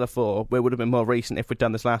the trailer for, where it would have been more recent if we'd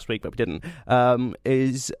done this last week, but we didn't,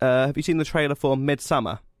 is, have you seen the trailer for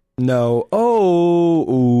Midsummer? No.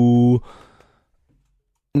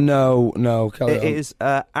 No. It is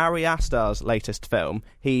Ari Aster's latest film.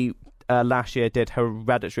 He last year did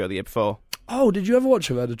Hereditary, or the year before. Oh, did you ever watch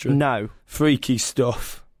Hereditary? No. Freaky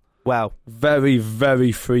stuff. Well, very,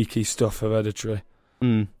 very freaky stuff, Hereditary.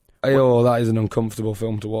 Oh, that is an uncomfortable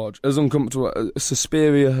film to watch. As uncomfortable as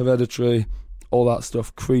Suspiria, Hereditary, all that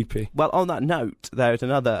stuff, creepy. Well, on that note, there's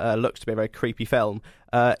another looks to be a very creepy film.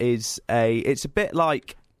 It's a bit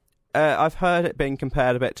like I've heard it being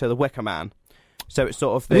compared a bit to The Wicker Man. So it's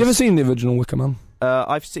sort of this... Have you ever seen the original Wicker Man?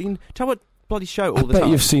 I've seen... Tell what bloody show all the time. I bet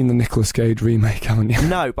you've seen the Nicolas Cage remake, haven't you?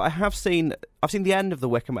 No, but I've seen the end of The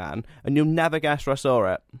Wicker Man, and you'll never guess where I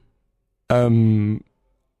saw it.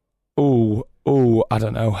 I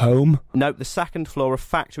don't know, Home? No, the second floor of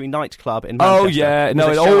Factory nightclub in Manchester. Oh, yeah. No,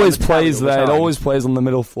 it always plays there. It always plays on the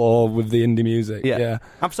middle floor with the indie music. Yeah.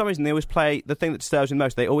 And for some reason, they always play... The thing that disturbs me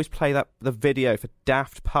most, they always play the video for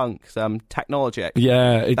Daft Punk's Technology.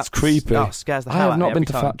 Yeah, it's creepy. That scares the hell out of me. I have not been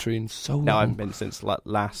to time. Factory in so long. No, I haven't been since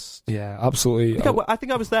last... Yeah, absolutely. I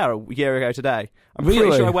think I was there a year ago today. I'm really?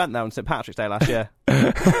 pretty sure I went there on St. Patrick's Day last year.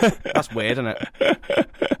 That's weird, isn't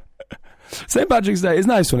it? St. Patrick's Day is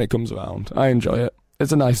nice when it comes around. I enjoy it.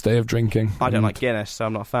 It's a nice day of drinking. I don't like Guinness, so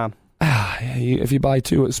I'm not a fan. If you buy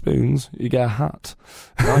 2 at Spoons, you get a hat.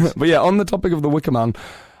 Nice. But yeah, on the topic of The Wicker Man,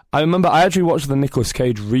 I remember I actually watched the Nicolas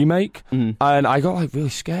Cage remake, and I got really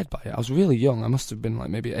scared by it. I was really young. I must have been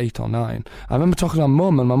maybe 8 or 9. I remember talking to my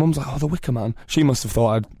mum, and my mum's like, "Oh, The Wicker Man." She must have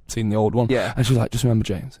thought I'd seen the old one. Yeah. And she was like, "Just remember,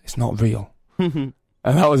 James, it's not real."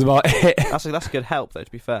 And that was about it. That's a good help, though,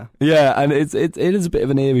 to be fair. Yeah, and it is a bit of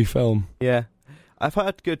an eerie film. Yeah. I've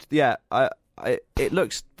heard good... Yeah,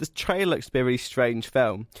 the trailer looks to be a really strange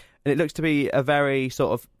film, and it looks to be a very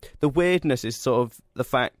sort of... The weirdness is sort of the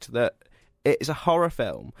fact that it's a horror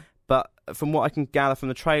film, but from what I can gather from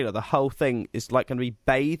the trailer, the whole thing is going to be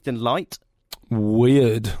bathed in light.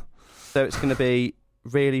 Weird. So it's going to be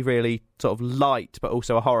really, really sort of light, but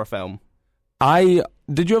also a horror film.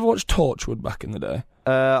 Did you ever watch Torchwood back in the day?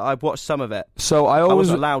 I've watched some of it. So I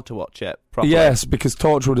wasn't allowed to watch it properly. Yes, because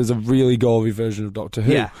Torchwood is a really gory version of Doctor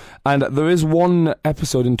Who. Yeah. And there is one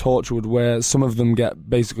episode in Torchwood where some of them get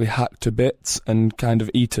basically hacked to bits and kind of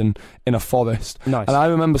eaten in a forest. Nice. And I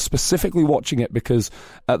remember specifically watching it because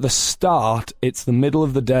at the start, it's the middle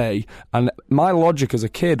of the day, and my logic as a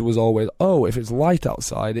kid was always, if it's light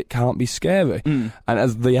outside, it can't be scary. And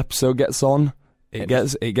as the episode gets on, it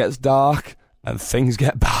gets dark, and things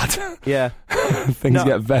get bad. Yeah. Things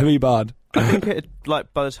get very bad. I think by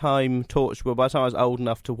the time I was old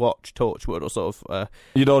enough to watch Torchwood, or sort of...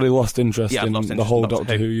 You'd already lost interest in the whole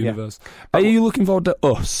Doctor Who universe. Yeah. Are you looking forward to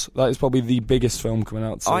Us? That is probably the biggest film coming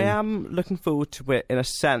out soon. I am looking forward to it in a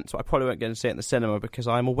sense, but I probably won't go and see it in the cinema because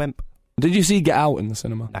I'm a wimp. Did you see Get Out in the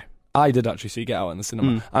cinema? No. I did actually see Get Out in the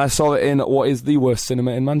cinema. And I saw it in what is the worst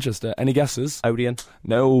cinema in Manchester. Any guesses? Odeon.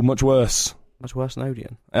 No, much worse. Much worse than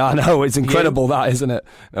Odeon. I know, it's incredible that, isn't it?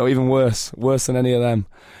 No, even worse than any of them.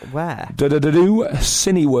 Where?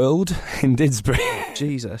 Cineworld in Didsbury.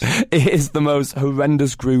 Jesus. It is the most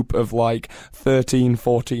horrendous group of like 13,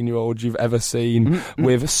 14-year-olds you've ever seen,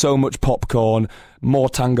 with so much popcorn, more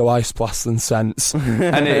Tango Ice Blast than sense,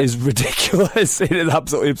 and it is ridiculous. It is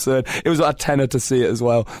absolutely absurd. It was like a tenner to see it as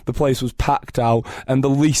well. The place was packed out, and the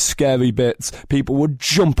least scary bits, people would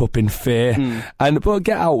jump up in fear. But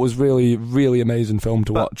Get Out was really, really amazing film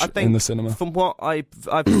to watch in the cinema. From what I've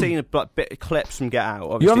seen a bit of clips from Get Out.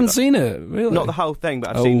 Obviously, you haven't seen it, really? Not the whole thing,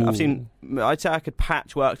 but I've seen. I'd say I could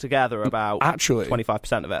patchwork together about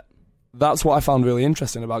 25% of it. That's what I found really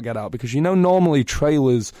interesting about Get Out, because normally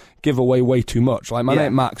trailers give away way too much. Like, my mate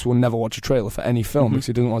Max will never watch a trailer for any film because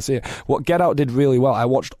he doesn't want to see it. What Get Out did really well, I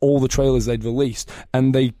watched all the trailers they'd released,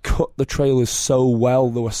 and they cut the trailers so well.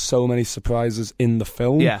 There were so many surprises in the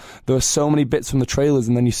film. Yeah. There were so many bits from the trailers,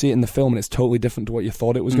 and then you see it in the film, and it's totally different to what you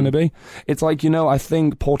thought it was going to be. It's like, I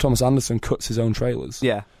think Paul Thomas Anderson cuts his own trailers.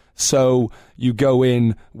 Yeah. So you go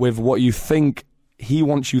in with what you think he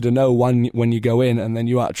wants you to know when you go in, and then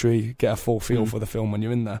you actually get a full feel for the film when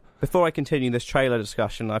you're in there. Before I continue this trailer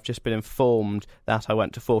discussion, I've just been informed that I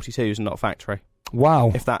went to 42s and not Factory.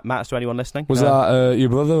 Wow. If that matters to anyone listening. Was that your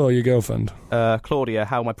brother or your girlfriend? Claudia.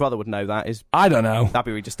 How my brother would know that is... I don't know. That'd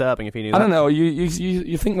be really disturbing if he knew that. I don't know.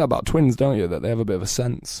 You think that about twins, don't you? That they have a bit of a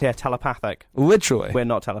sense. Yeah, telepathic. Literally. We're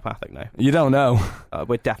not telepathic, no. You don't know.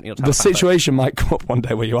 We're definitely not telepathic. The situation might come up one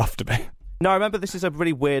day where you have to be. No, I remember, this is a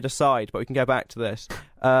really weird aside, but we can go back to this.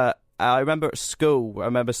 I remember at school,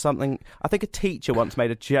 I think a teacher once made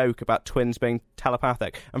a joke about twins being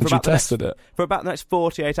telepathic. And she tested it? For about the next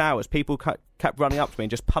 48 hours, people kept running up to me and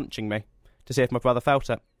just punching me to see if my brother felt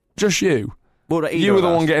it. Just you? Well, you were the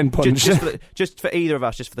one getting punched. Just for either of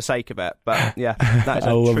us, just for the sake of it. But yeah, that is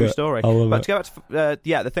a true story. But to go back to,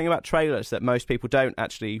 the thing about trailers that most people don't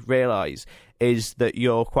actually realise is that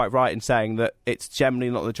you're quite right in saying that it's generally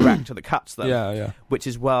not the director that cuts them. Yeah. Which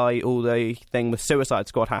is why all the thing with Suicide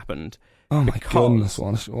Squad happened. Oh my goodness,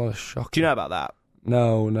 what a shock. Do you know about that?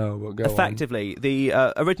 No, but go Effectively, on. The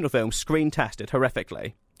original film screen tested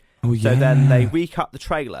horrifically. Oh, yeah. So then they recut the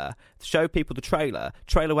trailer, showed people the trailer.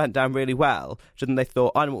 Trailer went down really well. So then they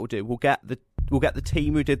thought, I know what we'll do. We'll get the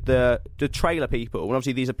team who did the trailer people. And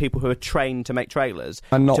obviously these are people who are trained to make trailers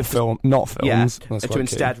and not films. Yeah, and to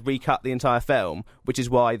instead recut the entire film, which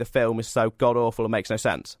is why the film is so god awful and makes no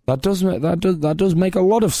sense. That does make a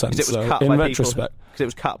lot of sense. Because it was cut in retrospect. Because it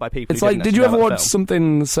was cut by people. It's like, did you ever watch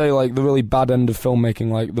something, say, like the really bad end of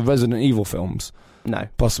filmmaking, like the Resident Evil films? No.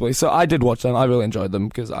 Possibly. So I did watch them. I really enjoyed them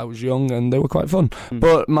because I was young and they were quite fun.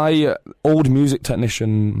 But my old music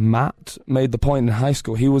technician, Matt, made the point in high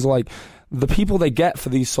school. He was like, the people they get for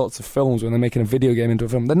these sorts of films when they're making a video game into a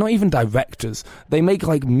film, they're not even directors. They make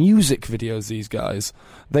like music videos, these guys.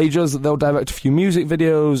 They'll direct a few music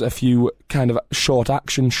videos, a few kind of short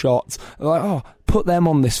action shots. They're like, put them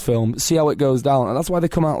on this film, see how it goes down. And that's why they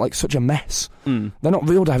come out like such a mess. They're not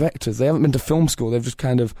real directors. They haven't been to film school. They've just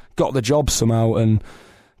kind of got the job somehow and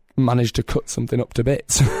managed to cut something up to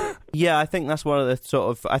bits. Yeah, I think that's one of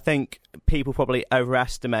the I think people probably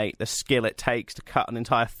overestimate the skill it takes to cut an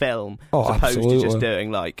entire film as opposed to just doing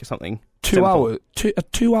like something 2 hours. A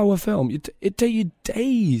 2 hour film. It'd take you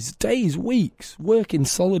days, weeks, working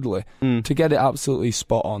solidly to get it absolutely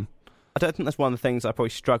spot on. I don't think that's one of the things I probably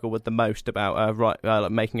struggle with the most about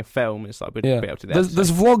like making a film is I would be able to do that.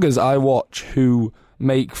 There's vloggers I watch who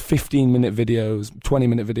make 15-minute videos,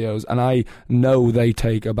 20-minute videos, and I know they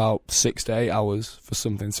take about 6 to 8 hours for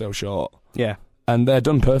something so short. Yeah. And they're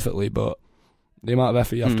done perfectly, but the amount of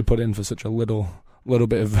effort you have to put in for such a little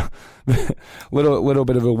bit of little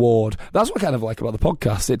bit of reward. That's what I kind of like about the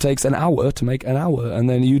podcast. It takes an hour to make an hour, and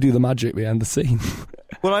then you do the magic behind the scene.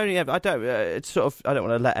 Well, I don't want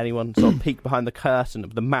to let anyone sort of peek behind the curtain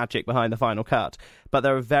of the magic behind the final cut. But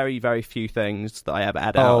there are very, very few things that I ever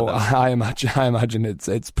add out. I imagine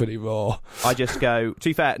it's pretty raw. I just go. To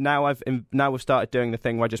be fair, now we've started doing the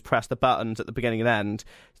thing where I just press the buttons at the beginning and end.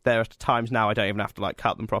 There are times now I don't even have to like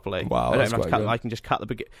cut them properly. Wow, I don't even have to cut them. I can just cut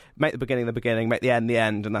make the beginning the beginning, make the end,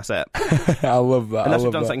 and that's it. I love that. Unless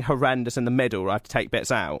we've done something horrendous in the middle where I have to take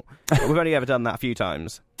bits out. But we've only ever done that a few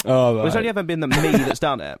times. Oh, right. It's only ever been me that's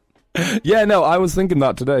done it. Yeah, no, I was thinking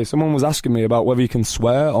that today. Someone was asking me about whether you can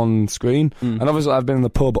swear on screen, and obviously I've been in the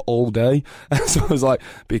pub all day, so I was like,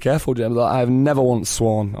 be careful, James. I have never once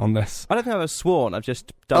sworn on this. I don't think I've ever sworn, I've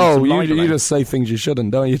just done some libeling. You just say things you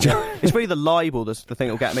shouldn't, don't you, James? It's really the libel that's the thing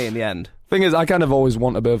that'll get me in the end. Thing is, I kind of always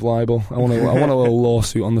want a bit of libel. I want a little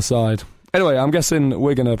lawsuit on the side. Anyway, I'm guessing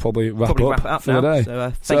we're going to probably wrap Probably up wrap it up for now. the day. So,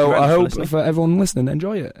 thank you So very I much for hope listening. for everyone listening,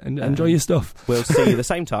 enjoy it. Enjoy your stuff. We'll see you the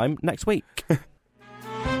same time next week.